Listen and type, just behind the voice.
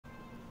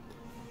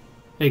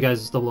Hey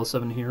guys, it's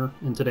 007 here,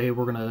 and today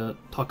we're going to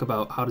talk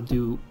about how to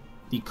do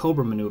the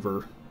Cobra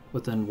maneuver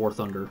within War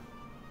Thunder.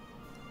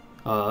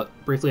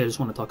 Briefly, I just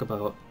want to talk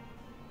about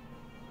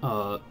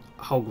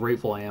how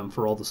grateful I am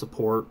for all the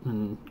support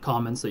and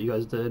comments that you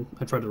guys did.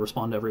 I tried to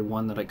respond to every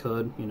one that I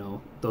could,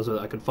 those that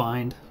I could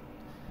find.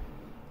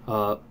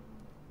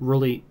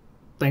 Really,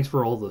 thanks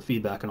for all the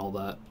feedback and all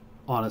that.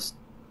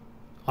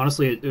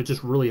 Honestly, it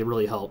just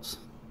really helps.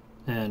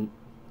 And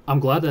I'm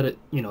glad that it,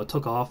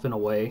 took off in a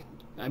way.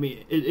 I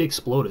mean, it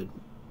exploded.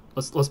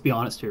 Let's be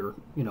honest here.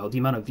 The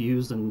amount of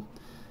views and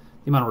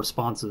the amount of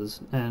responses,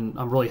 and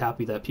I'm really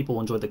happy that people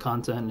enjoyed the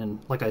content. And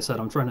like I said,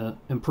 I'm trying to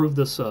improve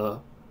this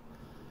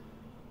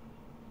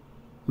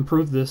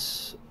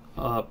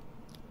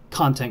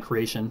content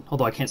creation.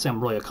 Although I can't say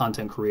I'm really a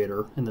content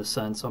creator in this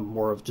sense. I'm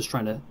more of just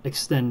trying to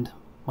extend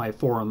my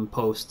forum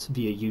posts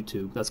via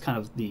YouTube. That's kind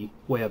of the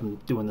way I'm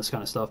doing this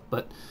kind of stuff.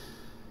 But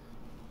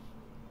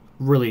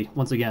really,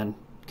 once again,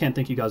 can't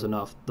thank you guys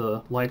enough.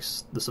 The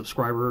likes, the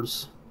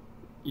subscribers,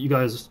 you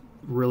guys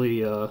are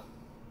really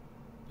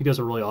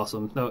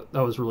awesome.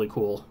 That was really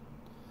cool.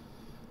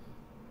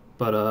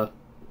 But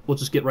we'll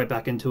just get right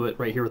back into it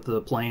right here with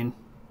the plane.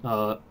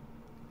 I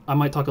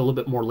might talk a little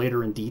bit more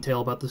later in detail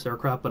about this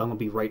aircraft, but I'm gonna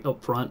be right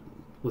up front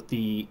with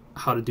the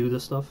how to do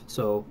this stuff.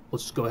 So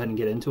let's just go ahead and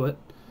get into it.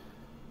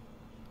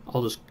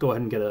 I'll just go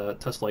ahead and get a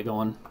test flight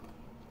going,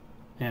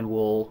 and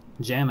we'll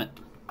jam it.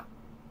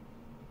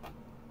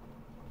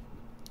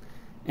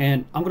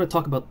 And I'm going to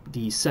talk about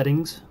the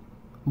settings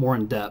more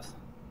in depth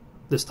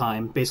this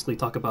time. Basically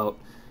talk about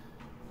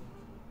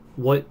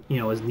what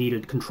is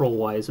needed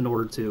control-wise in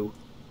order to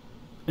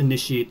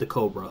initiate the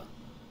Cobra.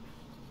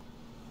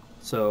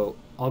 So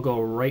I'll go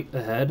right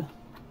ahead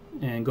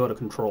and go to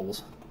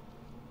controls.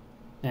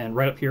 And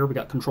right up here, we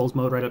got controls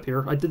mode right up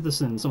here. I did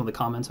this in some of the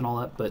comments and all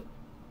that, but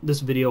this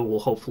video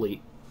will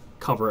hopefully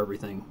cover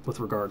everything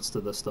with regards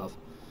to this stuff.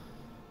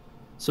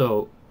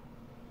 So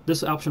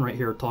this option right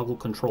here, toggle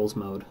controls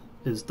mode,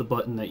 is the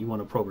button that you want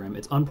to program.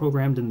 It's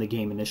unprogrammed in the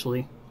game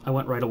initially. I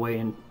went right away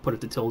and put it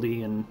to tilde,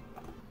 and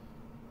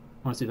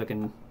I want to see if I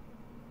can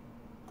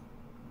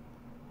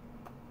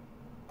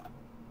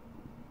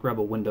grab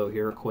a window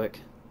here quick.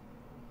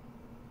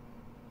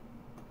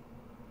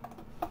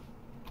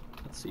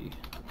 Let's see.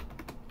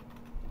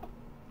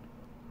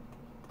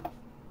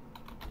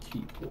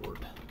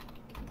 Keyboard.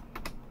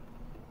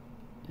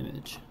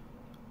 Image.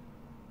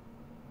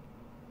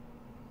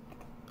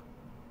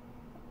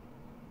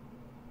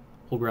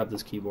 We'll grab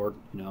this keyboard,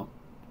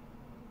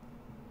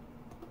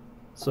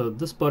 So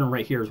this button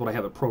right here is what I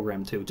have it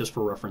programmed to, just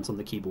for reference on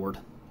the keyboard.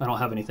 I don't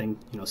have anything,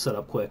 set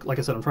up quick. Like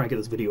I said, I'm trying to get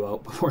this video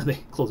out before they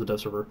close the dev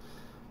server.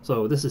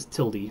 So this is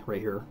tilde right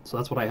here. So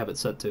that's what I have it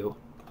set to.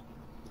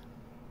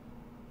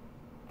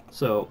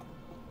 So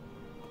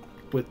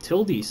with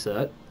tilde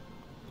set,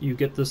 you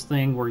get this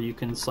thing where you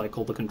can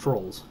cycle the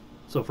controls.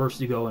 So first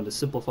you go into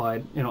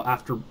simplified,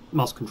 after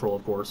mouse control,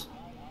 of course,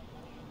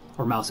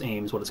 or mouse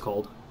aim is what it's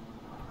called.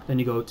 Then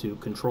you go to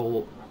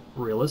control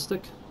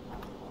realistic,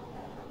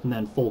 and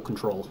then full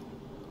control.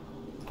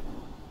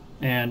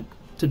 And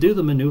to do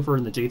the maneuver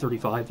in the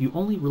J35, you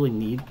only really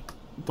need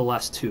the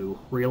last two,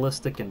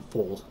 realistic and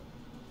full.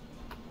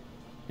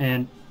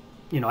 And,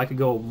 I could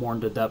go more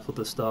into depth with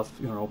this stuff,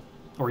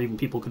 or even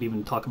people could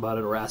even talk about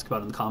it or ask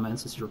about it in the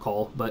comments, it's your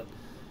call. But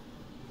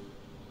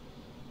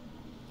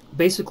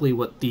basically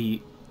what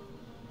the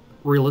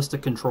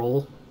realistic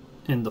control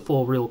and the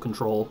full real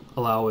control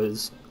allow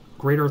is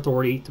greater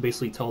authority to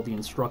basically tell the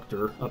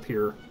instructor up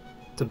here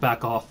to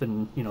back off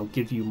and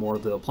give you more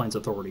of the plane's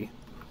authority.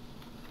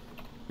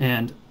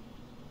 And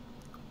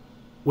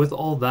with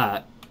all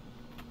that,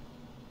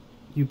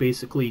 you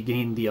basically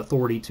gain the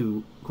authority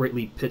to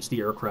greatly pitch the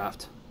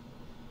aircraft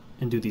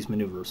and do these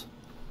maneuvers.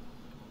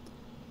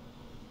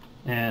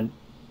 And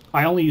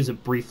I only use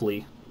it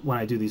briefly when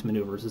I do these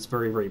maneuvers. It's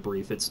very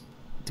brief. It's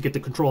to get the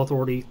control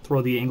authority,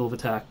 throw the angle of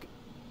attack.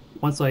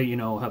 Once I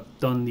have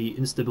done the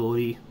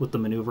instability with the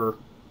maneuver,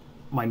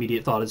 my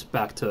immediate thought is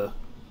back to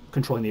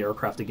controlling the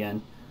aircraft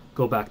again,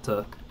 go back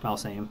to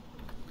mouse aim,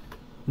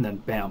 and then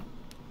bam,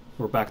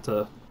 we're back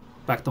to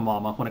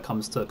mama when it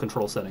comes to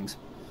control settings.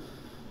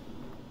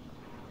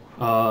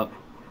 Really,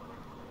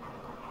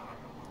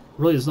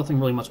 there's nothing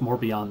really much more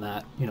beyond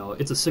that.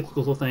 It's a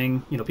cyclical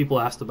thing. People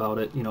asked about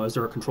it. Is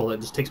there a control that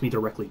just takes me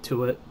directly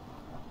to it?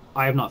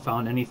 I have not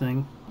found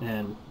anything,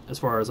 and as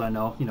far as I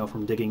know,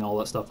 from digging all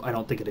that stuff, I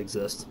don't think it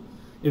exists.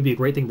 It would be a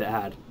great thing to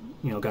add.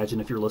 Gaijin,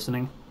 if you're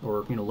listening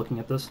or looking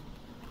at this,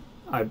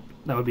 that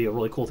would be a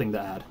really cool thing to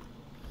add.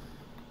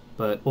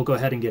 But we'll go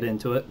ahead and get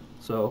into it.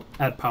 So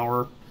add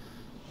power.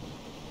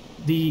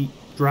 The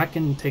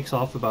Draken takes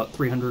off about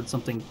 300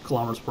 something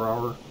kilometers per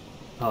hour.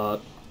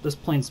 This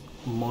plane's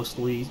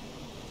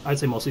I'd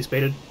say mostly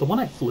spaded. The one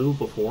I flew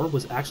before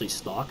was actually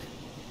stock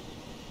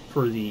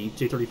for the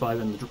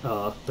J35 and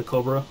the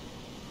Cobra,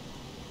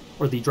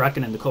 or the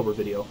Draken and the Cobra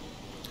video.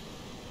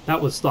 That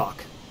was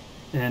stock.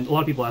 And a lot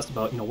of people asked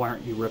about, why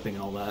aren't you ripping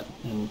and all that,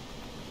 and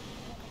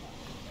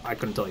I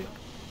couldn't tell you.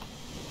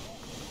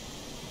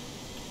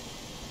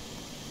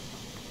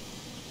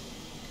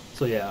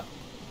 So yeah,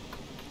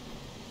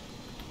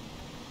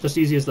 just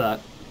easy as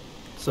that.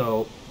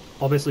 So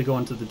I'll basically go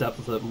into the depth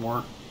of it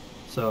more.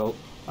 So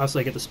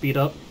obviously I get the speed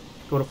up,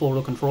 go to full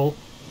wheel control,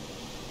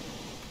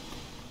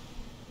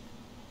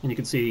 and you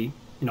can see,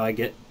 you know, I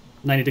get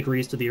 90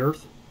 degrees to the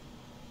earth.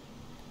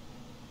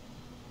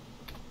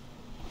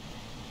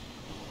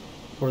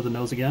 Go to the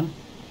nose again.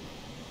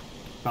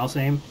 Mouse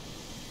aim.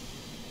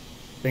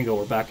 Bingo,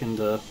 we're back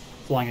into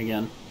flying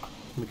again.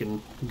 We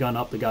can gun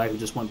up the guy who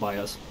just went by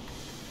us.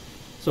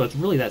 So it's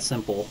really that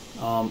simple.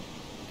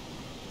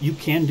 You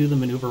can do the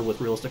maneuver with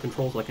realistic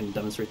controls. I can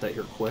demonstrate that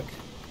here quick.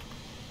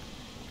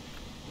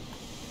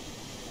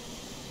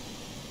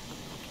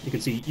 You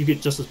can see you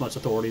get just as much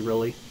authority,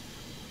 really.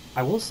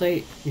 I will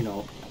say, you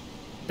know,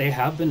 they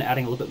have been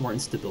adding a little bit more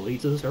instability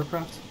to this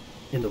aircraft.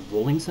 In the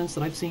rolling sense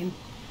that I've seen,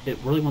 it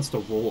really wants to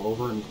roll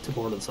over and tip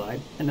over to the side,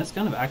 and that's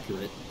kind of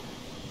accurate.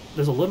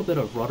 There's a little bit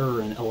of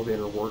rudder and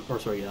elevator work, or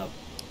sorry,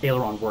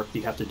 aileron work that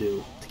you have to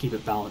do to keep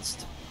it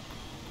balanced.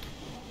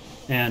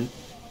 And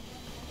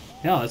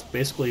yeah, that's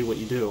basically what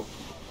you do.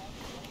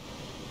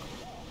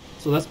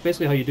 So that's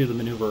basically how you do the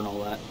maneuver and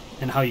all that,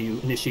 and how you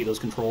initiate those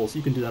controls.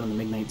 You can do that on the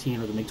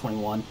MiG-19 or the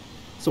MiG-21.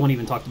 Someone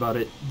even talked about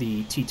it,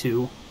 the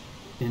T2,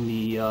 in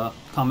the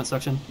comment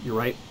section. You're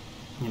right.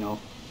 You know,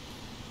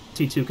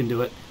 T2 can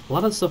do it. A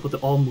lot of the stuff with the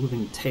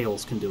all-moving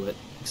tails can do it,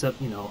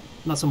 except, you know,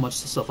 not so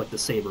much the stuff like the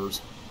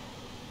Sabres.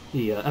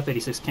 The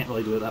F-86 can't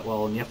really do it that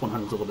well, and the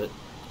F-100's a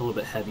little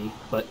bit heavy,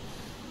 but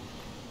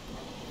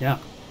yeah,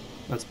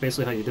 that's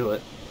basically how you do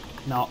it.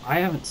 Now, I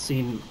haven't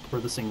seen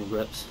where this thing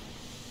rips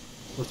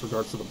with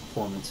regards to the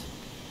performance,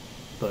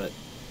 but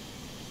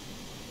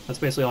that's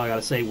basically all I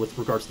gotta say with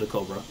regards to the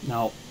Cobra.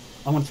 Now,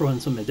 I want to throw in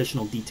some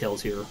additional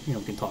details here, you know,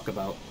 we can talk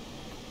about.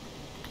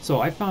 So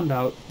I found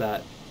out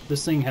that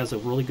this thing has a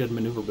really good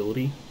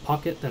maneuverability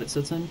pocket that it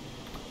sits in.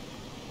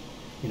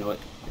 You know,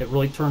 it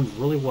really turns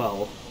really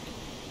well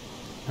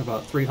at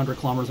about 300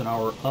 kilometers an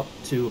hour up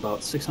to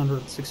about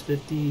 600,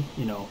 650,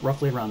 you know,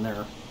 roughly around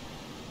there.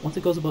 Once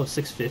it goes above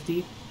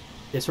 650,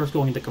 it starts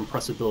going into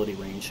compressibility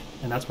range,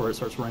 and that's where it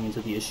starts running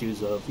into the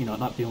issues of, you know,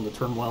 not being able to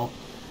turn well,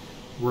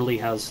 really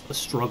has a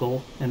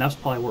struggle, and that's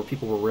probably where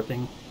people were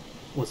ripping,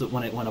 was it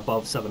when it went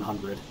above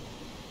 700.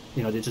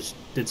 You know, they just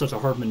did such a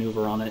hard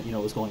maneuver on it, you know,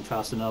 it was going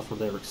fast enough, or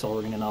they were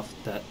accelerating enough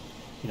that,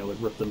 you know,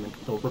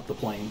 it'll rip the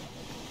plane.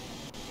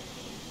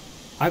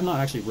 I've not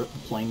actually ripped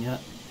the plane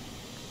yet,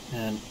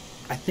 and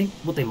I think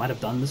what they might have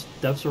done this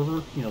dev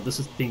server, you know, this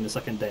is being the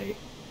second day,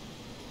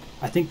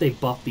 I think they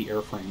buffed the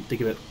airframe to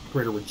give it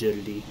greater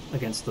rigidity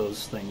against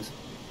those things.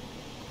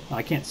 Now,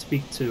 I can't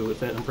speak to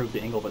if it improved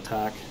the angle of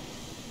attack.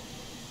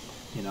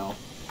 You know,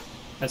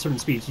 at certain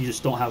speeds you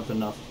just don't have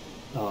enough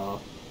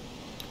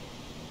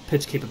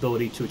pitch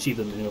capability to achieve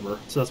the maneuver.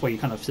 So that's why you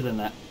kind of sit in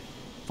that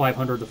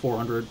 500 to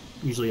 400,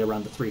 usually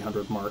around the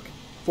 300 mark.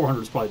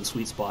 400 is probably the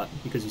sweet spot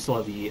because you still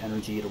have the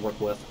energy to work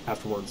with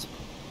afterwards.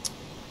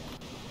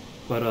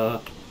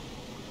 But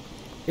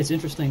it's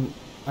interesting,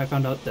 I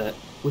found out that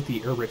with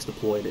the air brakes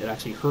deployed, it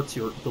actually hurts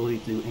your ability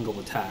to do angle of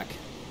attack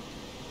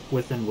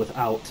with and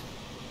without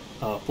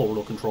full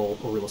wheel control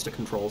or realistic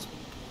controls.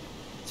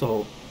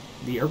 So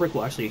the air brake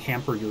will actually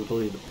hamper your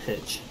ability to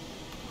pitch.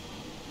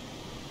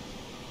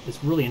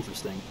 It's really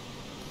interesting.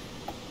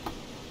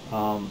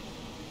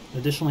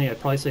 Additionally, I'd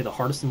probably say the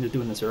hardest thing to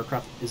do in this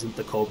aircraft isn't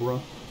the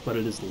Cobra, but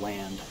it is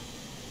land.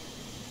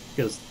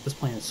 Because this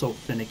plane is so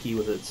finicky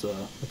with its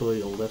ability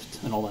to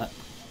lift and all that.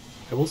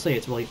 I will say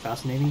it's really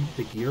fascinating.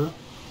 The gear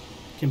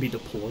can be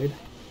deployed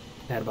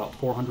at about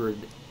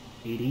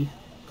 480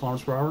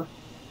 kilometers per hour,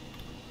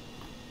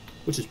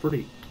 which is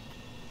pretty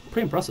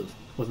impressive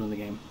within the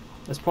game.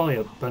 That's probably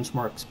a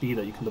benchmark speed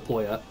that you can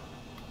deploy at.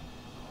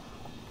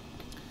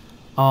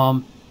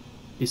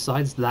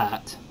 Besides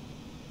that,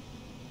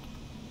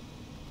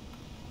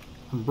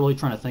 I'm really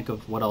trying to think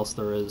of what else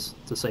there is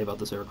to say about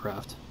this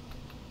aircraft.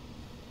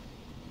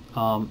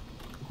 Ground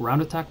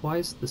attack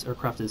wise, this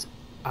aircraft is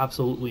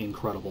absolutely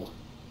incredible.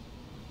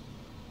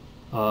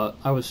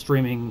 I was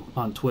streaming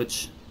on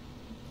Twitch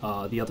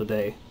the other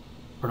day,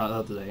 or not the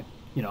other day,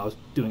 you know, I was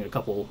doing it a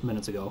couple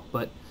minutes ago,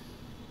 but,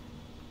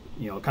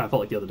 you know, it kind of felt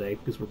like the other day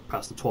because we're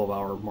past the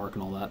 12-hour mark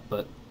and all that,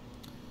 but,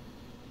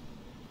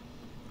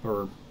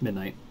 or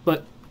midnight.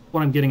 But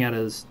what I'm getting at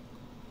is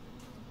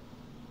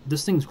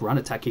this thing's ground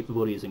attack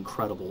capability is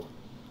incredible,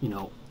 you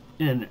know,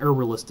 in an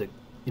air-realistic,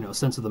 you know,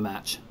 sense of the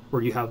match,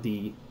 where you have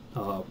the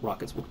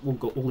rockets.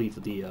 We'll leave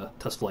the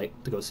test flight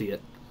to go see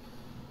it.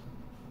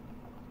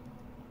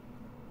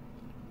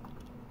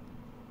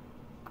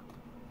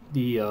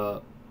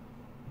 The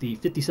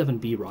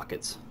 57B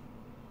rockets,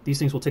 these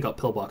things will take out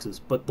pillboxes,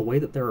 but the way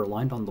that they're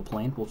aligned on the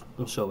plane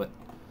will show it.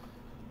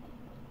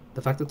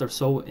 The fact that they're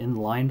so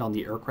inlined on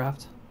the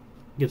aircraft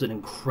gives it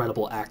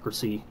incredible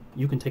accuracy.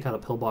 You can take out a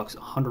pillbox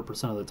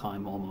 100% of the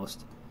time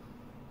almost.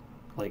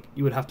 Like,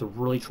 you would have to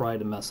really try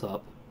to mess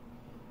up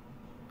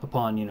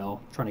upon, you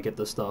know, trying to get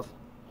this stuff.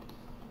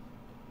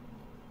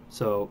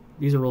 So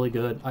these are really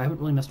good. I haven't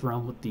really messed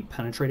around with the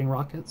penetrating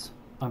rockets.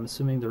 I'm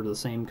assuming they're the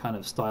same kind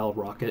of style of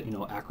rocket, you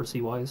know,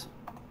 accuracy wise.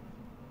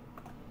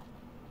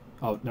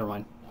 Oh, never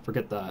mind.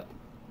 Forget that.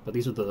 But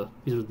these are the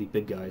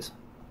big guys.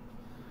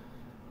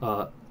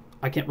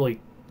 I can't really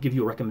give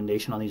you a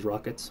recommendation on these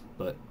rockets,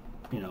 but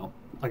you know,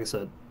 like I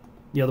said,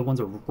 the other ones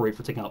are great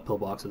for taking out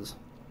pillboxes.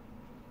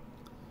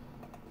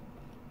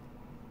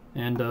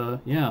 And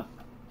yeah,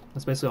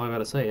 that's basically all I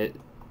gotta say.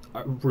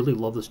 I really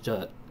love this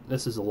jet.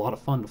 This is a lot of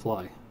fun to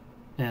fly,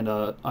 and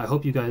I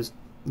hope you guys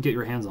get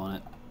your hands on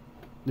it.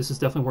 This is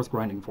definitely worth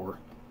grinding for.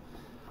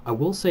 I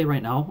will say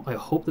right now, I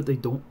hope that they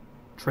don't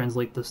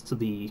translate this to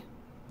the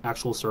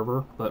actual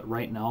server, but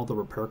right now the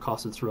repair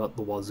cost is throughout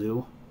the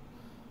wazoo.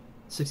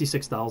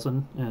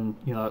 66,000, and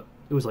you know,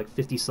 it was like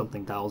 50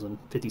 something thousand,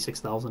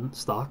 56,000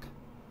 stock.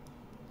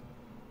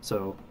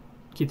 So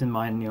keep in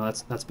mind, you know,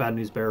 that's bad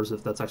news bears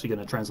if that's actually going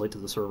to translate to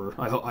the server.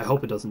 I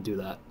hope it doesn't do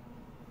that.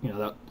 You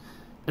know,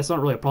 that's not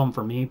really a problem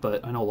for me,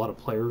 but I know a lot of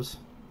players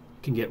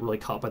can get really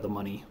caught by the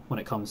money when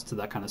it comes to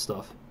that kind of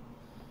stuff.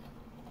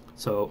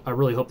 So I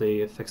really hope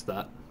they fix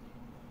that.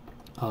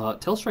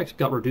 Tail strikes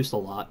got reduced a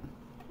lot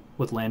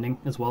with landing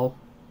as well.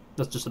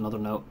 That's just another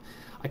note.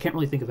 I can't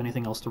really think of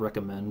anything else to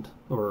recommend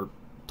or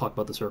talk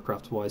about this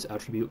aircraft-wise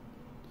attribute.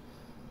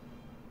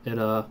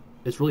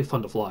 It's really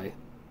fun to fly.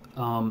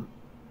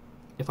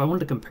 If I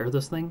wanted to compare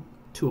this thing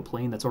to a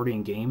plane that's already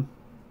in game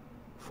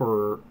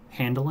for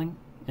handling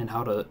and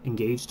how to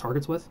engage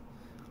targets with,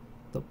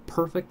 the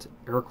perfect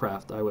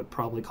aircraft I would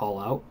probably call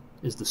out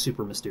is the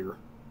Super Mystere.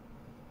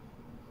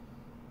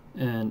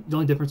 And the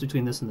only difference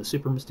between this and the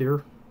Super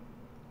Mystere,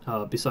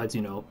 besides,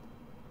 you know,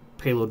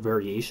 payload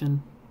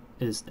variation,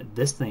 is that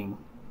this thing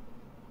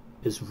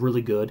is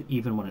really good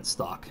even when it's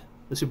stock.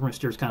 The Super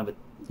Mystere is kind of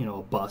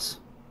a bus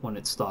when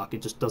it's stock.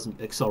 It just doesn't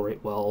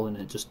accelerate well, and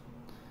it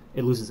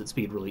loses its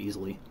speed really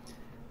easily.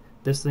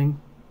 This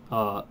thing,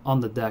 on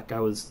the deck,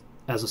 as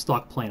a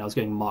stock plane, I was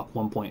getting Mach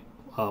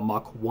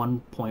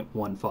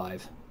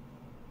 1.15.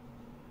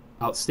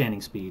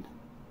 Outstanding speed.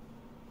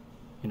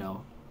 You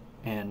know,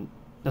 and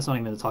that's not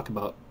even to talk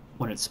about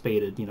when it's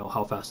spaded, you know,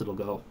 how fast it'll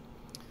go.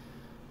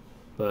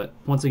 But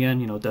once again,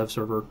 you know, dev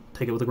server,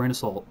 take it with a grain of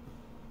salt.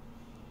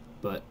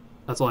 But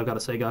that's all I've got to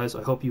say, guys.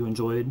 I hope you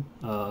enjoyed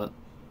the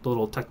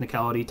little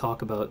technicality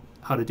talk about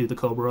how to do the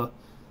Cobra,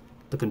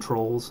 the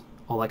controls,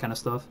 all that kind of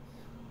stuff.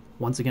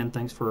 Once again,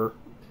 thanks for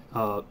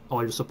all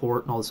your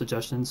support and all the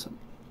suggestions. I'm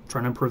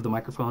trying to improve the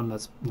microphone.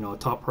 That's, you know, a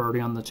top priority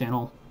on the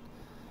channel.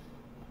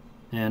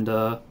 And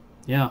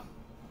yeah,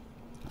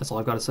 that's all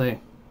I've got to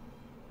say.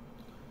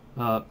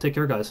 Take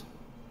care, guys.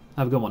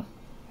 Have a good one.